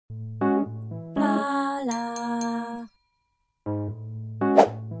Blarla.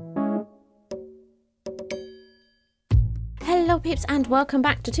 Hello peeps and welcome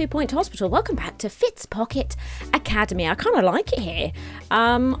back to 2 Point Hospital. Welcome back to Fitzpocket Academy. I kind of like it here.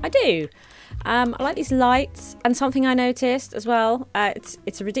 I do. I like these lights, and something I noticed as well,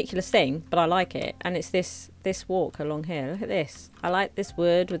 it's a ridiculous thing, but I like it, and it's this walk along here. Look at this. I like this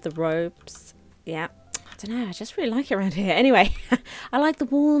wood with the ropes. Yeah, I don't know, I just really like it around here. Anyway, I like the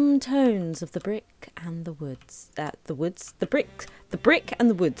warm tones of the brick and the woods. The brick and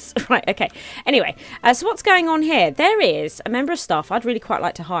the woods. Right, okay. Anyway, so what's going on here? There is a member of staff I'd really quite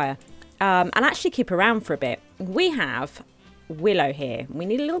like to hire and actually keep around for a bit. We have Willow here. We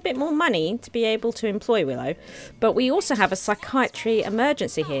need a little bit more money to be able to employ Willow, but we also have a psychiatry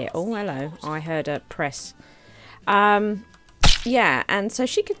emergency here. Oh, hello. I heard a press. Yeah, and so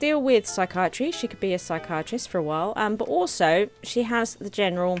she could deal with psychiatry. She could be a psychiatrist for a while, but also she has the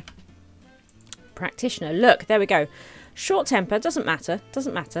general practitioner. Look, there we go. Short temper, doesn't matter.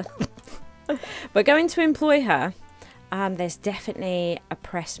 We're going to employ her. There's definitely a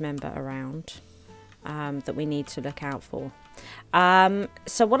press member around that we need to look out for.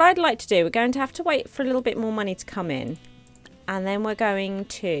 So what I'd like to do, we're going to have to wait for a little bit more money to come in, and then we're going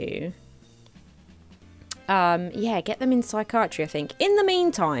to yeah, get them in psychiatry, I think. In the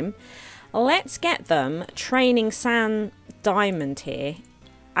meantime, let's get them training San Diamond here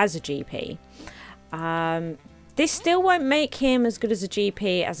as a GP. This still won't make him as good as a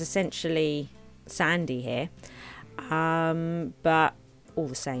GP as essentially Sandy here, but all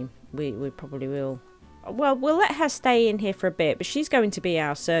the same, we probably will. Well, we'll let her stay in here for a bit, but she's going to be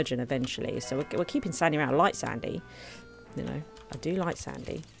our surgeon eventually. So we're keeping Sandy around. I like Sandy. You know, I do like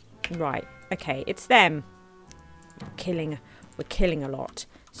Sandy. Right. Okay, it's them. We're killing a lot.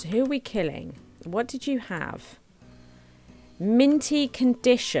 So who are we killing? What did you have? Minty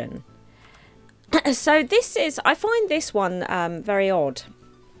condition. So this is... I find this one very odd.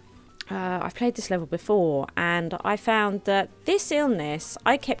 I've played this level before, and I found that this illness,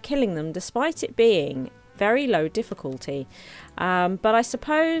 I kept killing them despite it being very low difficulty. But I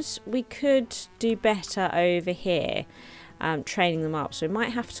suppose we could do better over here, training them up. So we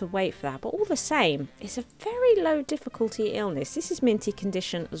might have to wait for that. But all the same, it's a very low difficulty illness. This is minty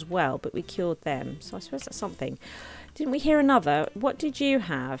condition as well, but we cured them. So I suppose that's something. Didn't we hear another? What did you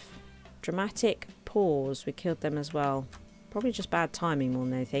have? Dramatic pause. We killed them as well. Probably just bad timing more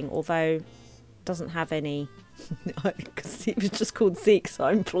than anything, although doesn't have any, because he was just called Zeke, so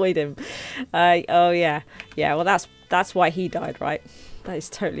I employed him. Oh yeah, well that's why he died, right? That is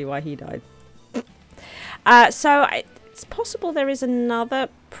totally why he died. So it's possible there is another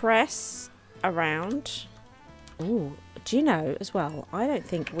press around. Oh, do you know as well, I don't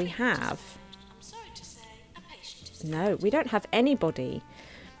think we have. No, we don't have anybody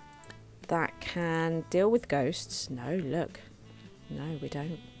that can deal with ghosts. No, look. No, we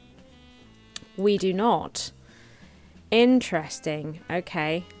don't. We do not. Interesting.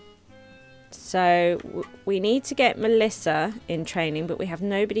 Okay. So we need to get Melissa in training, but we have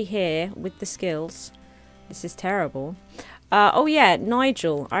nobody here with the skills. This is terrible. Oh yeah,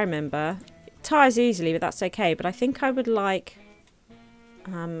 Nigel, I remember. Tires easily, but that's okay. But I think I would like...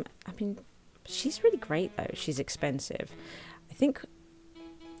 I mean, she's really great though. She's expensive. I think...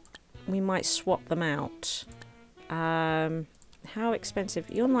 we might swap them out. How expensive?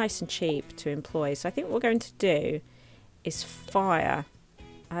 You're nice and cheap to employ. So I think what we're going to do is fire.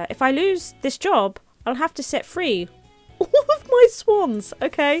 If I lose this job, I'll have to set free all of my swans.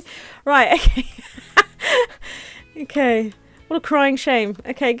 Okay. Right. Okay. Okay. What a crying shame.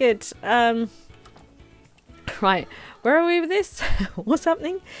 Okay, good. Right. Where are we with this? What's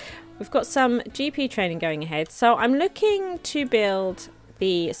happening? We've got some GP training going ahead. So I'm looking to build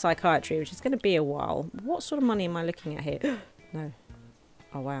the psychiatry, which is going to be a while. What sort of money am I looking at here? No.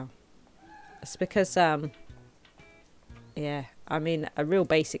 Oh wow. It's because yeah, I mean a real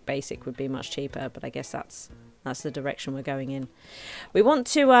basic would be much cheaper, but I guess that's the direction we're going in. We want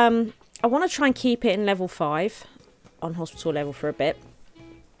to I want to try and keep it in level 5 on hospital level for a bit,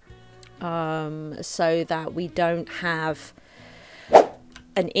 so that we don't have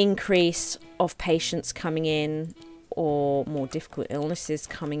an increase of patients coming in or more difficult illnesses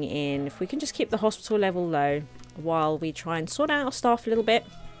coming in. If we can just keep the hospital level low while we try and sort out our staff a little bit,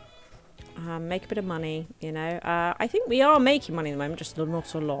 make a bit of money, you know. I think we are making money at the moment, just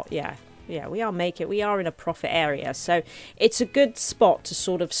not a lot. Yeah, we are in a profit area, so it's a good spot to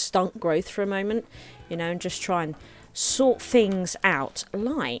sort of stunt growth for a moment, you know, and just try and sort things out,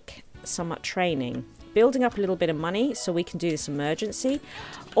 like some training, building up a little bit of money so we can do this emergency.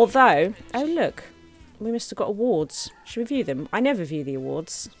 Although, oh look, we must have got awards. Should we view them? I never view the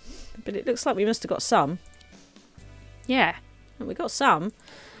awards, but it looks like we must have got some. Yeah, we got some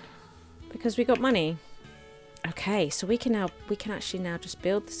because we got money. Okay, so we can actually now just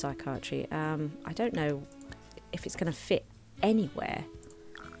build the psychiatry. I don't know if it's going to fit anywhere.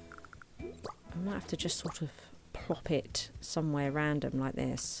 I might have to just sort of plop it somewhere random like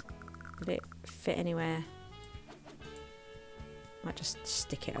this. Would it fit anywhere? Might just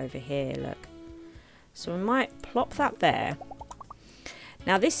stick it over here, look. So we might plop that there.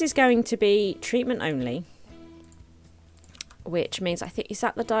 Now this is going to be treatment only, which means I think, is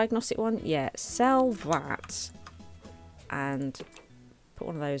that the diagnostic one? Yeah, sell that and put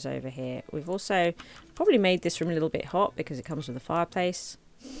one of those over here. We've also probably made this room a little bit hot because it comes with a fireplace.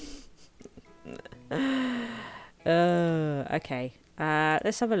 Okay,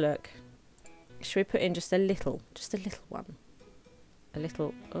 let's have a look. Should we put in just a little one? A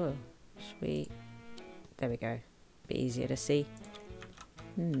little, oh, should we, there we go, a bit easier to see.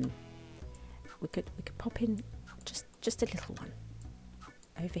 We could pop in just a little one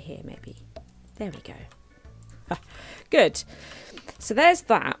over here maybe. There we go. Good. So there's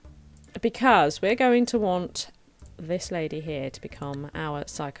that, because we're going to want this lady here to become our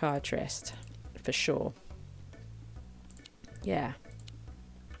psychiatrist for sure. Yeah.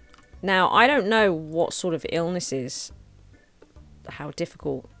 Now I don't know what sort of illnesses, how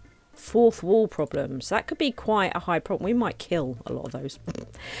difficult. Fourth wall problems, that could be quite a high problem. We might kill a lot of those.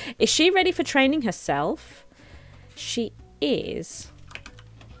 Is she ready for training herself? She is.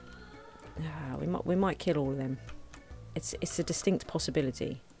 We might kill all of them. It's a distinct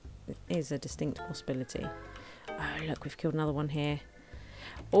possibility. It is a distinct possibility. Oh look, we've killed another one here.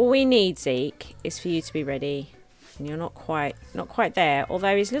 All we need, Zeke, is for you to be ready. And you're not quite there.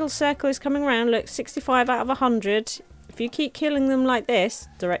 Although his little circle is coming around. Look, 65 out of 100. If you keep killing them like this,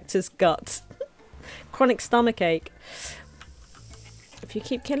 director's gut. Chronic stomachache. If you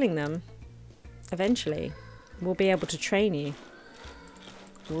keep killing them, eventually we'll be able to train you.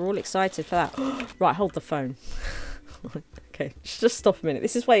 We're all excited for that. Right, hold the phone. Okay, just stop a minute.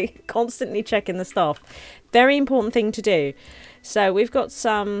 This is why you're constantly checking the stuff. Very important thing to do. So we've got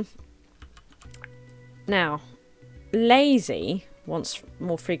some... Now, lazy wants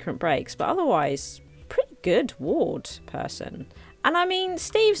more frequent breaks, but otherwise... pretty good ward person. And I mean,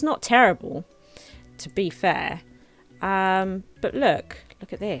 Steve's not terrible, to be fair. But look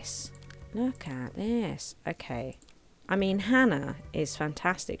at this. Look at this. Okay. I mean, Hannah is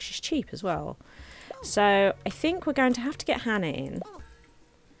fantastic. She's cheap as well. So I think we're going to have to get Hannah in.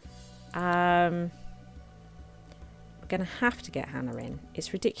 We're going to have to get Hannah in.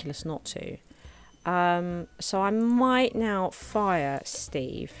 It's ridiculous not to. So I might now fire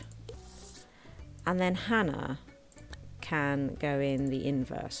Steve. And then Hannah can go in the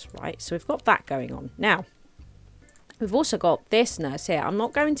inverse, right? So we've got that going on. Now, we've also got this nurse here. I'm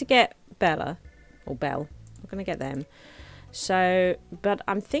not going to get Bella or Belle. I'm not going to get them. So, but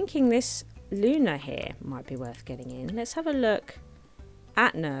I'm thinking this Luna here might be worth getting in. Let's have a look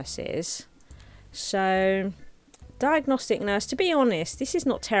at nurses. So, diagnostic nurse. To be honest, this is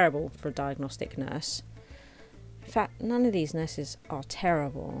not terrible for a diagnostic nurse. In fact, none of these nurses are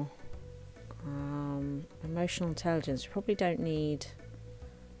terrible. Emotional intelligence, probably don't need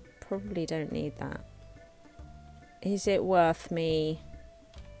that. Is it worth me?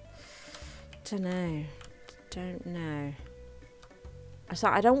 Don't know. So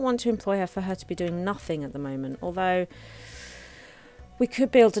I don't want to employ her for her to be doing nothing at the moment, although we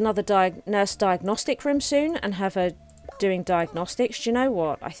could build another nurse diagnostic room soon and have her doing diagnostics. Do you know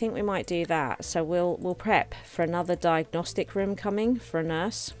what? I think we might do that. So we'll prep for another diagnostic room coming for a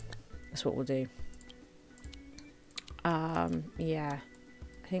nurse. That's what we'll do. Yeah,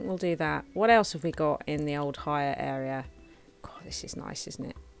 I think we'll do that. What else have we got in the old hire area? God, this is nice, isn't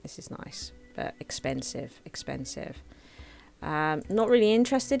it? This is nice, but expensive. Not really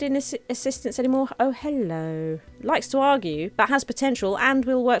interested in assistance anymore. Oh, hello. Likes to argue, but has potential and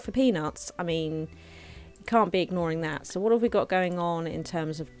will work for peanuts. I mean, you can't be ignoring that. So what have we got going on in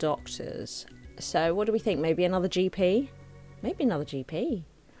terms of doctors? So what do we think? Maybe another GP? Maybe another GP.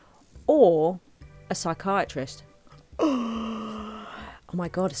 Or a psychiatrist. Oh my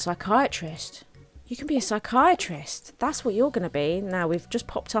god, a psychiatrist. You can be a psychiatrist. That's what you're going to be. Now, we've just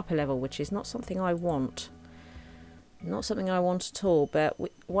popped up a level, which is not something I want. Not something I want at all. But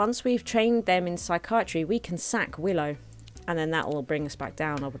once we've trained them in psychiatry, we can sack Willow. And then that will bring us back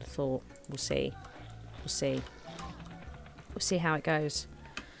down, I would have thought. We'll see. We'll see. We'll see how it goes.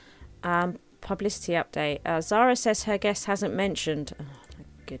 Publicity update. Zara says her guest hasn't mentioned... Oh my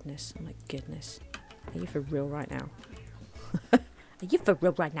goodness. Oh my goodness. Are you for real right now? Are you for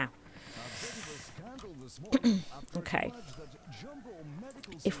real right now? Okay.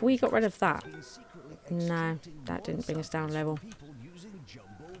 If we got rid of that... No, that didn't bring us down level.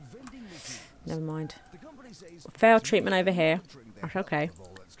 Never mind. Failed treatment over here. That's okay.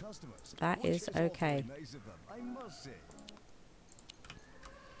 That is okay.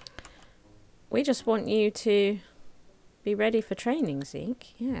 We just want you to be ready for training,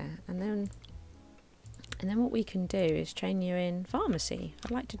 Zeke. Yeah, and then what we can do is train you in pharmacy.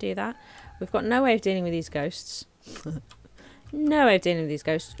 I'd like to do that. We've got no way of dealing with these ghosts. No way of dealing with these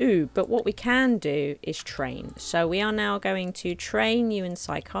ghosts. Ooh, but what we can do is train. So we are now going to train you in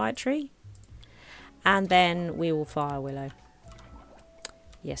psychiatry. And then we will fire Willow.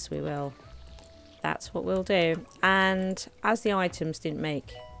 Yes, we will. That's what we'll do. And as the items didn't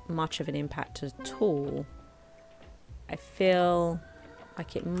make much of an impact at all, I feel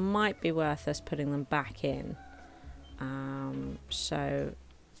like it might be worth us putting them back in. So,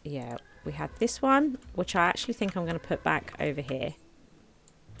 yeah, we had this one, which I actually think I'm going to put back over here.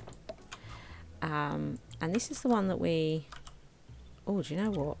 And this is the one that we... Oh, do you know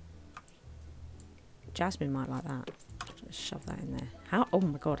what? Jasmine might like that. Just shove that in there. How? Oh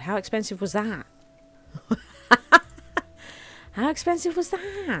my god, how expensive was that? How expensive was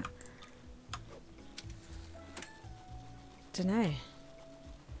that? Dunno.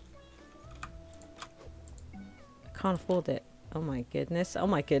 Can't afford it. Oh my goodness. Oh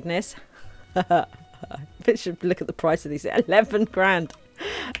my goodness. I should look at the price of these. 11 grand.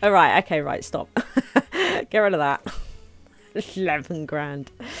 Alright, okay, right, stop. Get rid of that. 11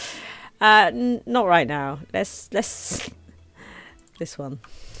 grand. Not right now. Let's this one.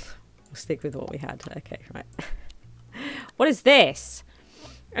 We'll stick with what we had. Okay, right. What is this?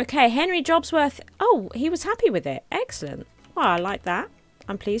 Okay, Henry Jobsworth. Oh, he was happy with it. Excellent. Well, I like that.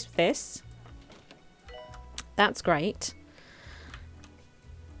 I'm pleased with this. That's great.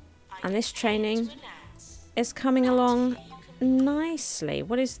 And this training is coming along nicely.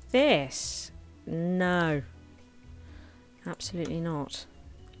 What is this? No. Absolutely not.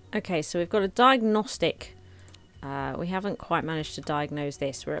 Okay, so we've got a diagnostic. We haven't quite managed to diagnose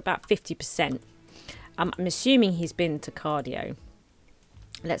this. We're at about 50%. I'm assuming he's been to cardio.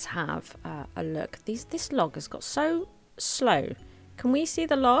 Let's have a look. This log has got so slow. Can we see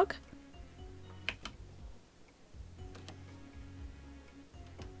the log?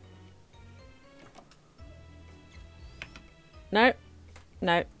 No.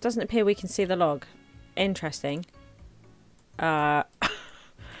 No. Doesn't appear we can see the log. Interesting. Well,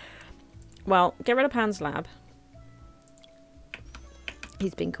 get rid of Pan's lab.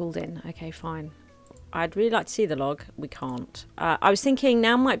 He's been called in. Okay, fine. I'd really like to see the log. We can't. I was thinking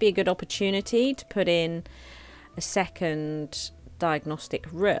now might be a good opportunity to put in a second diagnostic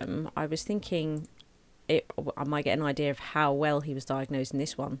room. I was thinking I might get an idea of how well he was diagnosed in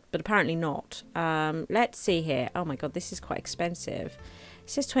this one, but apparently not. Let's see here. Oh my god, this is quite expensive. It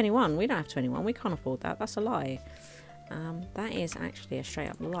says 21. We don't have 21. We can't afford that. That's a lie. That is actually a straight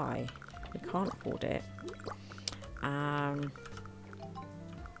up lie. We can't afford it.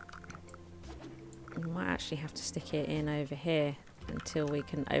 We might actually have to stick it in over here until we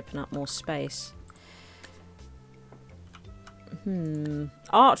can open up more space.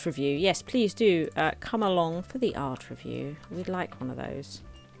 Art review. Yes, please do come along for the art review. We'd like one of those.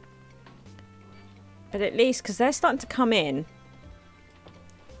 But at least, because they're starting to come in.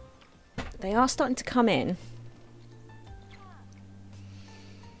 They are starting to come in.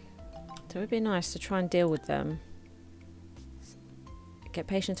 So it would be nice to try and deal with them. Get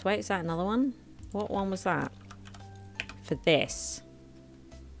patient to wait. Is that another one? What one was that? For this.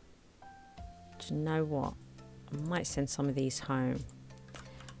 Do you know what? I might send some of these home.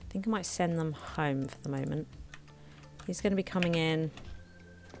 I think I might send them home for the moment. He's going to be coming in.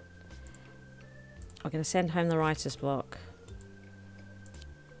 I'm going to send home the writer's block.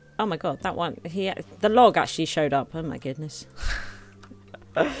 Oh my god, that one. The log actually showed up. Oh my goodness.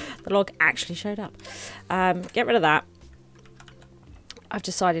 The log actually showed up. Get rid of that. I've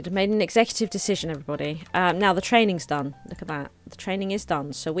decided. I've made an executive decision, everybody. Now the training's done. Look at that. The training is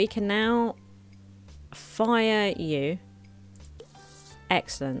done. So we can now fire you.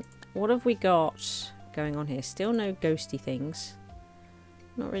 Excellent. What have we got going on here? Still no ghosty things.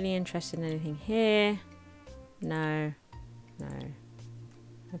 Not really interested in anything here. No. No.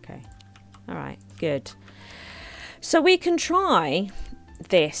 Okay. Alright. Good. So we can try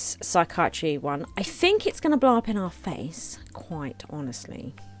this psychiatry one. I think it's going to blow up in our face, quite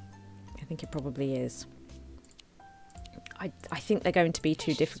honestly. I think it probably is. I think they're going to be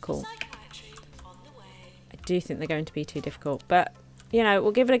too difficult. I do think they're going to be too difficult, but you know,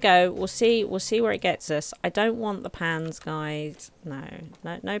 we'll give it a go. We'll see where it gets us. I don't want the pans, guys.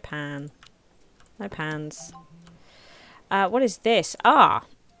 No pan. No pans. What is this? Ah,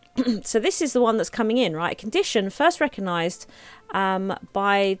 so this is the one that's coming in, right? A condition first recognised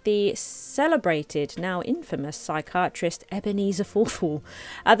by the celebrated, now infamous psychiatrist Ebenezer Forfall.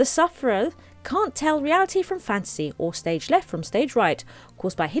 The sufferer can't tell reality from fantasy or stage left from stage right,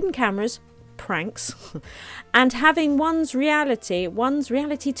 caused by hidden cameras, pranks, and having one's reality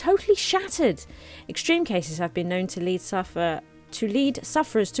totally shattered. Extreme cases have been known to lead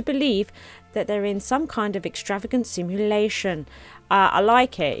sufferers to believe that they're in some kind of extravagant simulation. I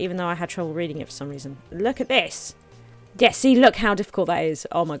like it, even though I had trouble reading it for some reason. Look at this. Yeah, see, look how difficult that is.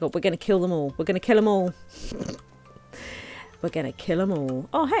 Oh my god, we're going to kill them all. We're going to kill them all. We're going to kill them all.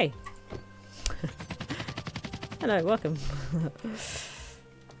 Oh, hey. Hello, welcome.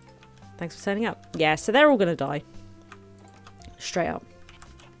 Thanks for turning up. Yeah, so they're all going to die. Straight up.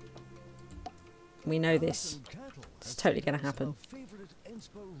 We know this. It's totally going to happen.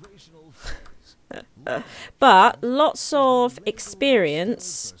 But lots of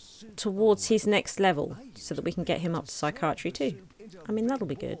experience towards his next level so that we can get him up to psychiatry too. I mean, that'll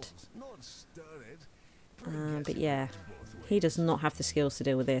be good. But yeah, he does not have the skills to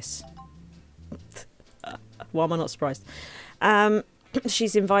deal with this. Why am I not surprised?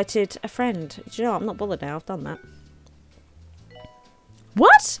 She's invited a friend. Do you know what? I'm not bothered now. I've done that.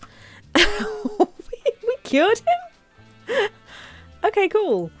 What? we cured him? Okay,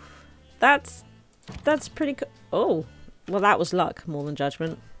 cool. That's pretty cool. Oh, well, that was luck more than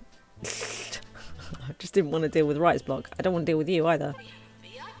judgment. I just didn't want to deal with writer's block. I don't want to deal with you either.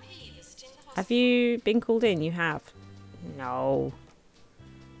 Have you been called in? You have. No.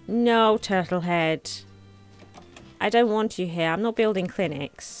 No, Turtlehead. I don't want you here. I'm not building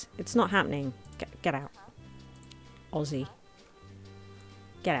clinics. It's not happening. Get out. Aussie.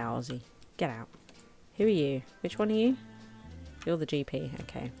 Get out, Aussie. Get out. Who are you? Which one are you? You're the GP.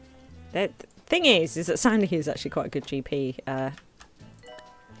 Okay. The thing is that Sandy is actually quite a good GP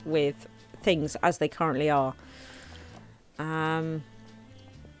with things as they currently are.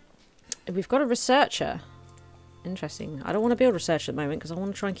 We've got a researcher. Interesting. I don't want to build research at the moment because I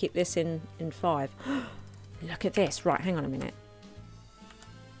want to try and keep this in 5. Look at this. Right, hang on a minute.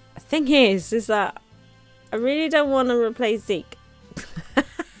 The thing is that I really don't want to replace Zeke. I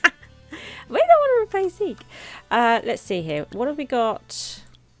really don't want to replace Zeke. Let's see here. What have we got?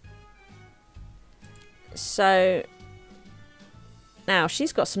 So, now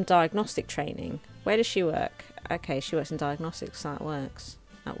she's got some diagnostic training. Where does she work? Okay, she works in diagnostics. So that works.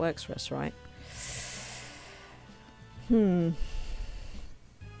 That works for us, right? That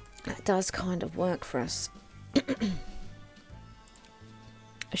does kind of work for us.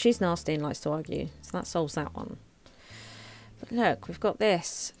 She's nasty and likes to argue, so that solves that one. But look, we've got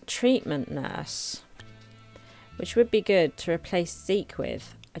this treatment nurse, which would be good to replace Zeke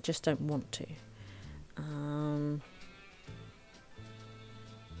with. I just don't want to.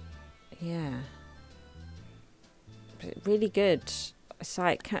 Yeah, but really good. It's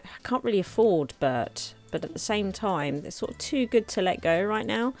like I can't really afford Bert, but at the same time, they're sort of too good to let go right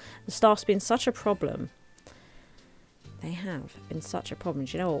now. The staff's been such a problem. They have been such a problem.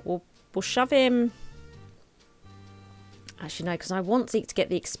 Do you know what? We'll shove him. Actually, no, because I want Zeke to get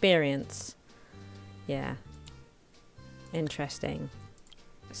the experience. Yeah. Interesting.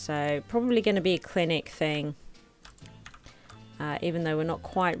 So, probably going to be a clinic thing. Even though we're not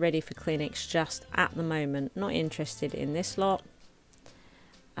quite ready for clinics just at the moment. Not interested in this lot.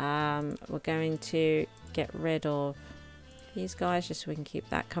 We're going to get rid of these guys just so we can keep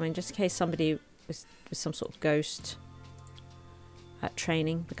that coming. Just in case somebody with some sort of ghost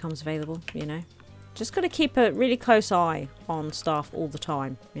training becomes available, you know. Just got to keep a really close eye on staff all the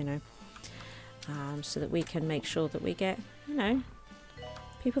time, you know. So that we can make sure that we get, you know,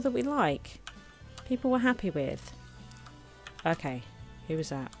 people that we like. People we're happy with. Okay. Who was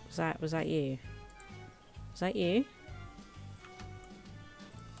that? Was that you? Was that you?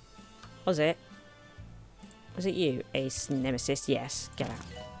 Was it? Was it you? Ace Nemesis? Yes. Get out.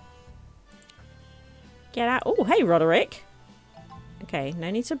 Get out. Oh, hey, Roderick. Okay, no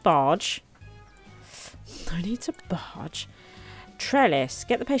need to barge. No need to barge. Trellis.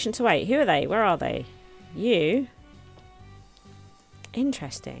 Get the patient to wait. Who are they? Where are they? You.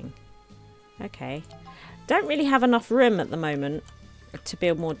 Interesting. Okay. Don't really have enough room at the moment to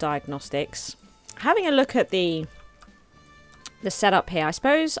build more diagnostics. Having a look at the setup here. I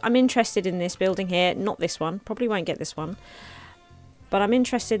suppose I'm interested in this building here. Not this one. Probably won't get this one. But I'm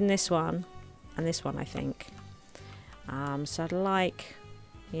interested in this one. And this one, I think. So I'd like...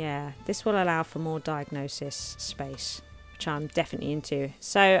 Yeah, this will allow for more diagnosis space. Which I'm definitely into.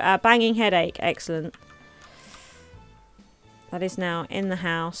 So, banging headache. Excellent. That is now in the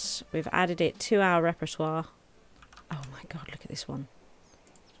house. We've added it to our repertoire. Oh my god, look at this one.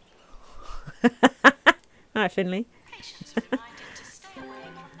 Alright, Finley.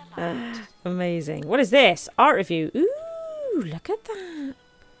 Amazing. What is this? Art review. Ooh, look at that.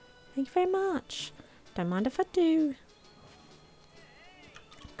 Thank you very much. Don't mind if I do.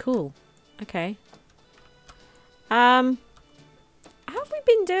 Cool. Okay. How have we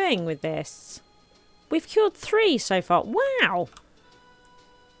been doing with this? We've cured 3 so far. Wow.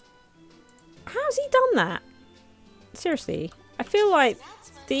 How's he done that? Seriously. I feel like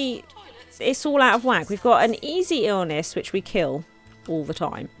it's all out of whack. We've got an easy illness, which we kill all the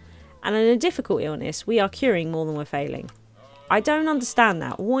time. And in a difficult illness, we are curing more than we're failing. I don't understand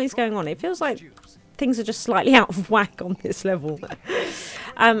that. What is going on? It feels like things are just slightly out of whack on this level.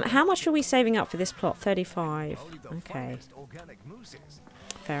 How much are we saving up for this plot? 35. Okay.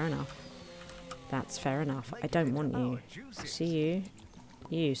 Fair enough. That's fair enough. I don't want you. See you.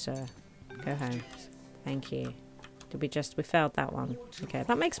 You, sir. Go home. Thank you. Did we failed that one. Okay,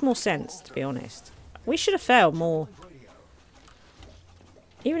 that makes more sense, to be honest. We should have failed more.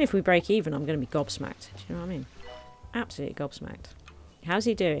 Even if we break even, I'm going to be gobsmacked. Do you know what I mean? Absolutely gobsmacked. How's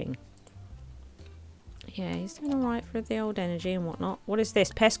he doing? Yeah, he's doing alright for the old energy and whatnot. What is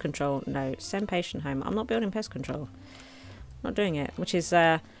this? Pest control? No, send patient home. I'm not building pest control. Not doing it, which is,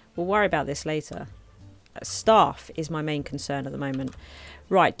 we'll worry about this later. Staff is my main concern at the moment.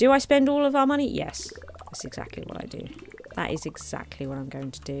 Right, do I spend all of our money? Yes, that's exactly what I do. That is exactly what I'm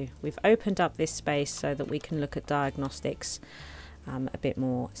going to do. We've opened up this space so that we can look at diagnostics a bit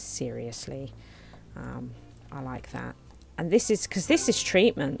more seriously. I like that. And this is, because this is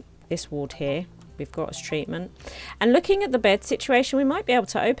treatment, this ward here. We've got as treatment. And looking at the bed situation, we might be able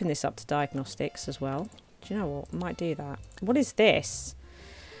to open this up to diagnostics as well. Do you know what? I might do that. What is this?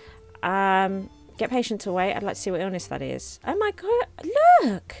 Get patient to wait. I'd like to see what illness that is. Oh my god.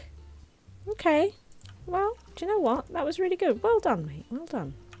 Look. Okay. Well, do you know what? That was really good. Well done, mate. Well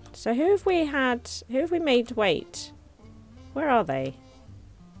done. So who have we made wait? Where are they?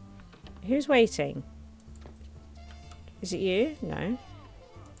 Who's waiting? Is it you? No.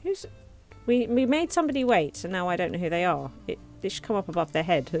 We made somebody wait, so now I don't know who they are. They should come up above their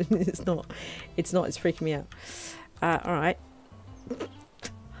head. It's not. It's freaking me out. Alright.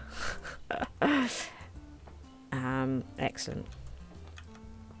 Excellent.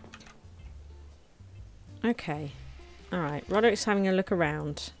 Okay. Alright. Roderick's having a look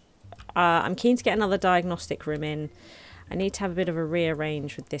around. I'm keen to get another diagnostic room in. I need to have a bit of a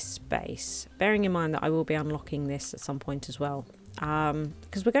rearrange with this space. Bearing in mind that I will be unlocking this at some point as well.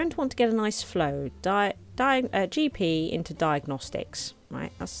 Because we're going to want to get a nice flow. GP into diagnostics.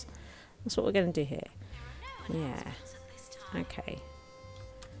 Right? That's what we're going to do here. Yeah. Okay.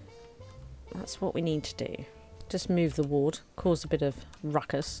 That's what we need to do. Just move the ward. Cause a bit of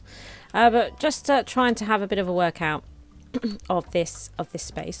ruckus. But just trying to have a bit of a workout of this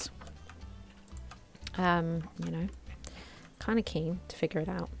space. You know. Kind of keen to figure it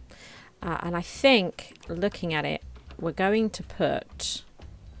out. And I think, looking at it, we're going to put...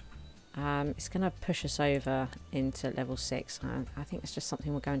 it's going to push us over into level 6. I think it's just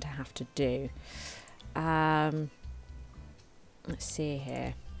something we're going to have to do. Let's see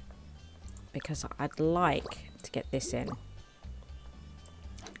here. Because I'd like to get this in. I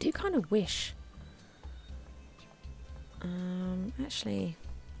do kind of wish... actually,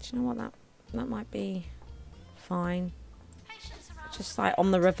 do you know what? That might be fine. Just like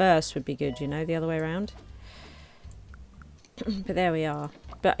on the reverse would be good, you know, the other way around. But there we are.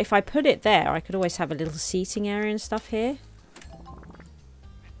 But if I put it there, I could always have a little seating area and stuff here.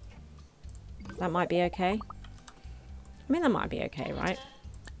 That might be okay. I mean, that might be okay, right?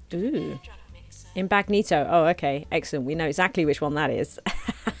 Ooh. Incognito. Oh, okay. Excellent. We know exactly which one that is.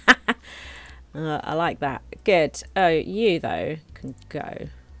 I like that. Good. Oh, you, though, can go.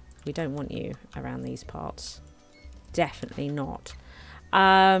 We don't want you around these parts. Definitely not.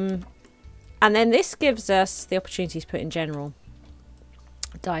 And then this gives us the opportunity to put in general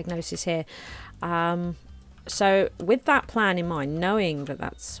diagnosis here. So with that plan in mind, knowing that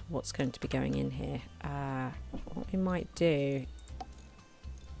that's what's going to be going in here, what we might do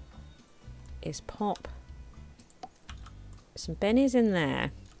is pop some bennies in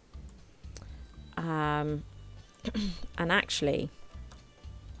there. And actually,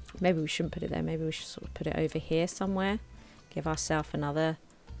 maybe we shouldn't put it there. Maybe we should sort of put it over here somewhere. Give ourselves another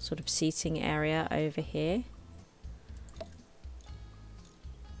sort of seating area over here.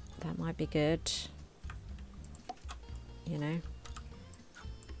 That might be good. You know.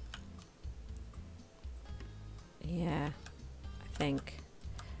 Yeah, I think.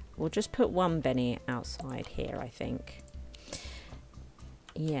 We'll just put one Benny outside here, I think.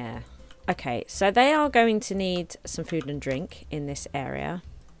 Yeah. Okay, so they are going to need some food and drink in this area.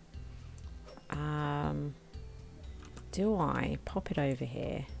 Do I pop it over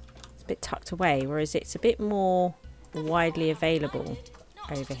here? It's a bit tucked away, whereas it's a bit more widely available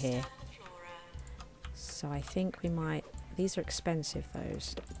over here. So I think we might... These are expensive,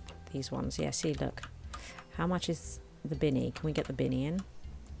 these ones. Yeah, see, look. How much is the binny? Can we get the binny in?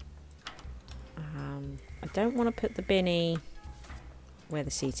 I don't want to put the binny where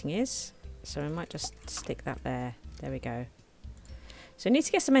the seating is, so I might just stick that there. There we go. So I need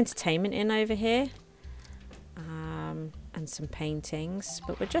to get some entertainment in over here, and some paintings,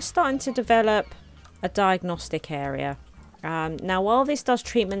 but we're just starting to develop a diagnostic area. Now, while this does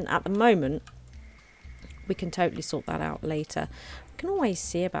treatment at the moment, we can totally sort that out later. We can always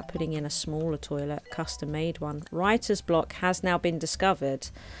see about putting in a smaller toilet, custom-made one. Writer's block has now been discovered.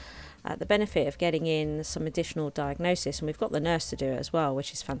 The benefit of getting in some additional diagnosis, and we've got the nurse to do it as well,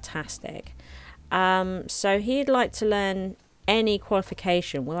 which is fantastic. So he'd like to learn any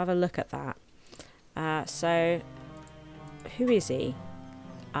qualification. We'll have a look at that. So who is he?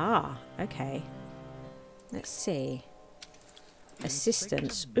 Ah, okay. Let's see.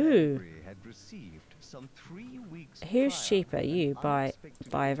 Assistance. Ooh. Who's cheaper? You by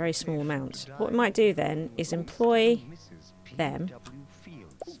a very small amount. What we might do then is employ them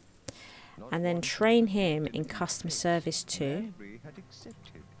and then train him in customer service too.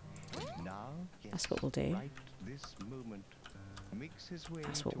 That's what we'll do.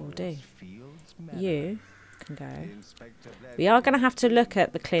 That's what we'll do. You can go. We are going to have to look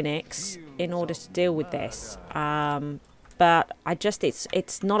at the clinics in order to deal with this. But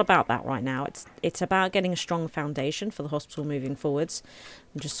it's not about that right now. It's about getting a strong foundation for the hospital moving forwards,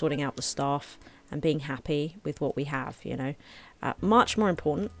 and just sorting out the staff and being happy with what we have, you know. Much more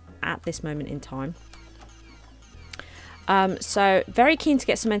important at this moment in time. So very keen to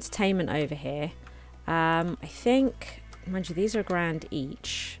get some entertainment over here. I think, mind you, these are £1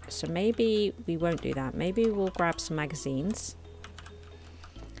 each, so maybe we won't do that. Maybe we'll grab some magazines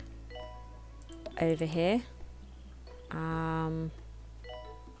over here.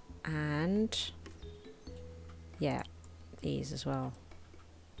 And yeah, these as well.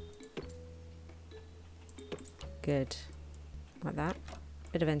 Good. Like that.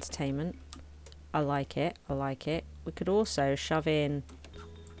 Bit of entertainment. I like it. I like it. We could also shove in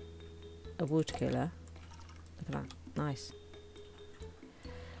a water cooler. Look at that. Nice.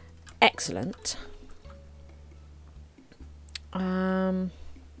 Excellent.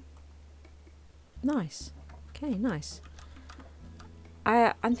 Nice. Okay, nice.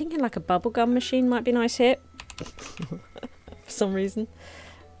 I'm thinking like a bubblegum machine might be nice here. For some reason.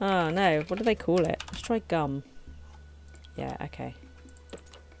 Oh no, what do they call it? Let's try gum. Yeah, okay.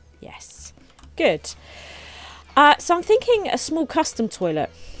 Yes. Good. So I'm thinking a small custom toilet.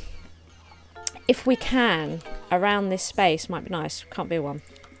 If we can, around this space might be nice. Can't be one.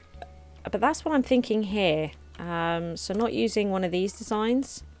 But that's what I'm thinking here. So not using one of these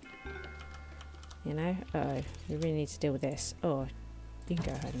designs. You know? Oh, we really need to deal with this. Oh, you can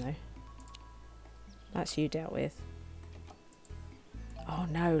go home though. That's you dealt with. Oh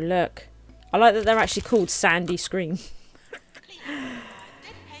no, look. I like that they're actually called Sandy Scream.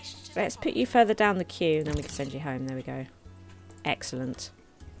 Let's put you further down the queue and then we can send you home. There we go. Excellent.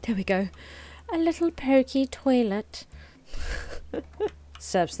 There we go. A little pokey toilet.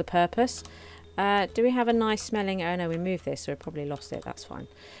 Serves the purpose. Do we have a nice smelling... Oh no, we moved this, so we probably lost it. That's fine.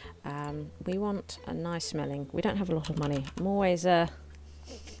 We want a nice smelling... We don't have a lot of money. I'm always right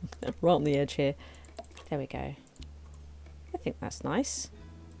on the edge here. There we go. I think that's nice.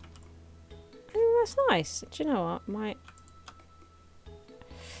 That's nice. Do you know what? Might...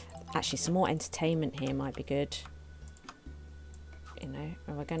 Actually, some more entertainment here might be good. You know,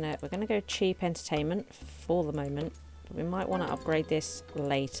 and we're gonna go cheap entertainment for the moment. But we might want to upgrade this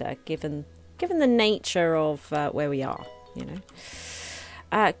later, given the nature of where we are. You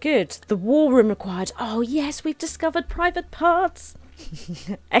know. Good. The war room required. Oh yes, we've discovered private parts.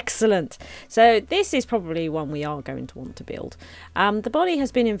 Excellent. So this is probably one we are going to want to build. The body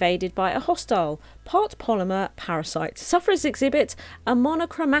has been invaded by a hostile part polymer parasite. Sufferers exhibit a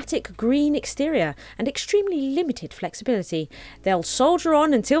monochromatic green exterior and extremely limited flexibility. They'll soldier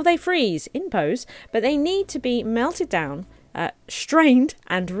on until they freeze in pose, but they need to be melted down, strained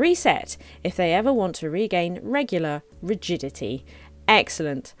and reset if they ever want to regain regular rigidity.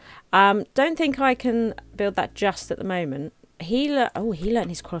 Excellent. Don't think I can build that just at the moment. He learned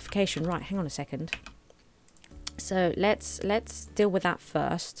his qualification. Right, hang on a second. So let's deal with that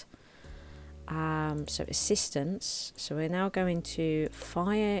first. So assistance. So we're now going to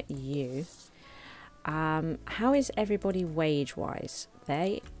fire you. How is everybody wage-wise?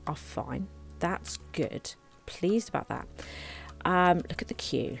 They are fine. That's good. Pleased about that. Look at the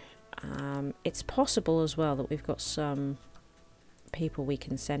queue. It's possible as well that we've got some people we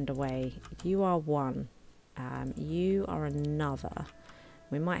can send away. You are one. You are another.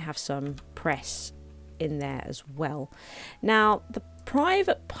 We might have some press in there as well. Now, the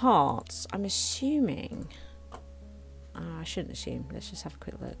private parts, I'm assuming... I shouldn't assume. Let's just have a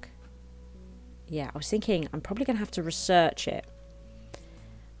quick look. Yeah, I was thinking I'm probably going to have to research it.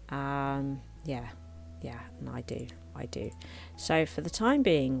 Yeah, no, I do. So for the time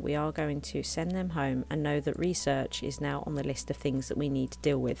being, we are going to send them home and know that research is now on the list of things that we need to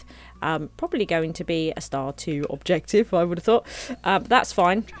deal with. Probably going to be a star 2 objective, I would have thought. That's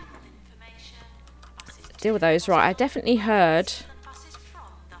fine. Deal with those. Right, I definitely heard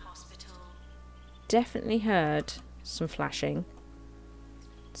some flashing.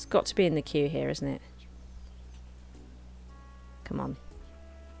 It's got to be in the queue here, isn't it? Come on.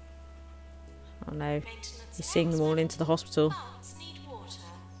 Oh no, you're seeing them all into the hospital.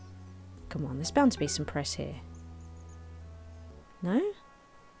 Come on, there's bound to be some press here. No?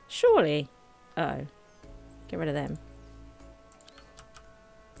 Surely? Uh-oh. Get rid of them.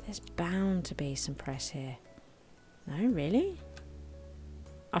 There's bound to be some press here. No, really?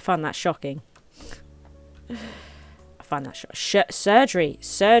 I find that shocking. I find that shocking.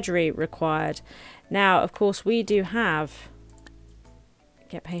 Surgery required. Now, of course, we do have...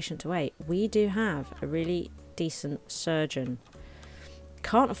 Get patient to wait. We do have a really decent surgeon.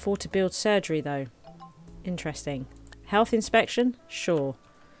 Can't afford to build surgery though. Interesting. Health inspection? Sure.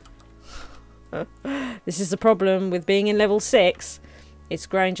 This is the problem with being in level 6. It's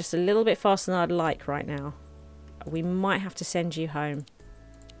growing just a little bit faster than I'd like right now. We might have to send you home.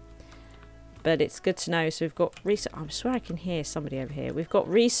 But it's good to know. So we've got research. I swear I can hear somebody over here. We've got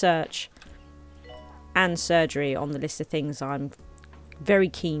research and surgery on the list of things I'm very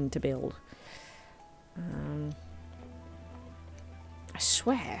keen to build. I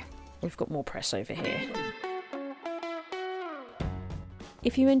swear we've got more press over here.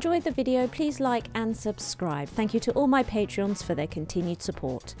 If you enjoyed the video, please like and subscribe. Thank you to all my Patreons for their continued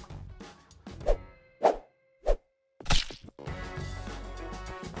support.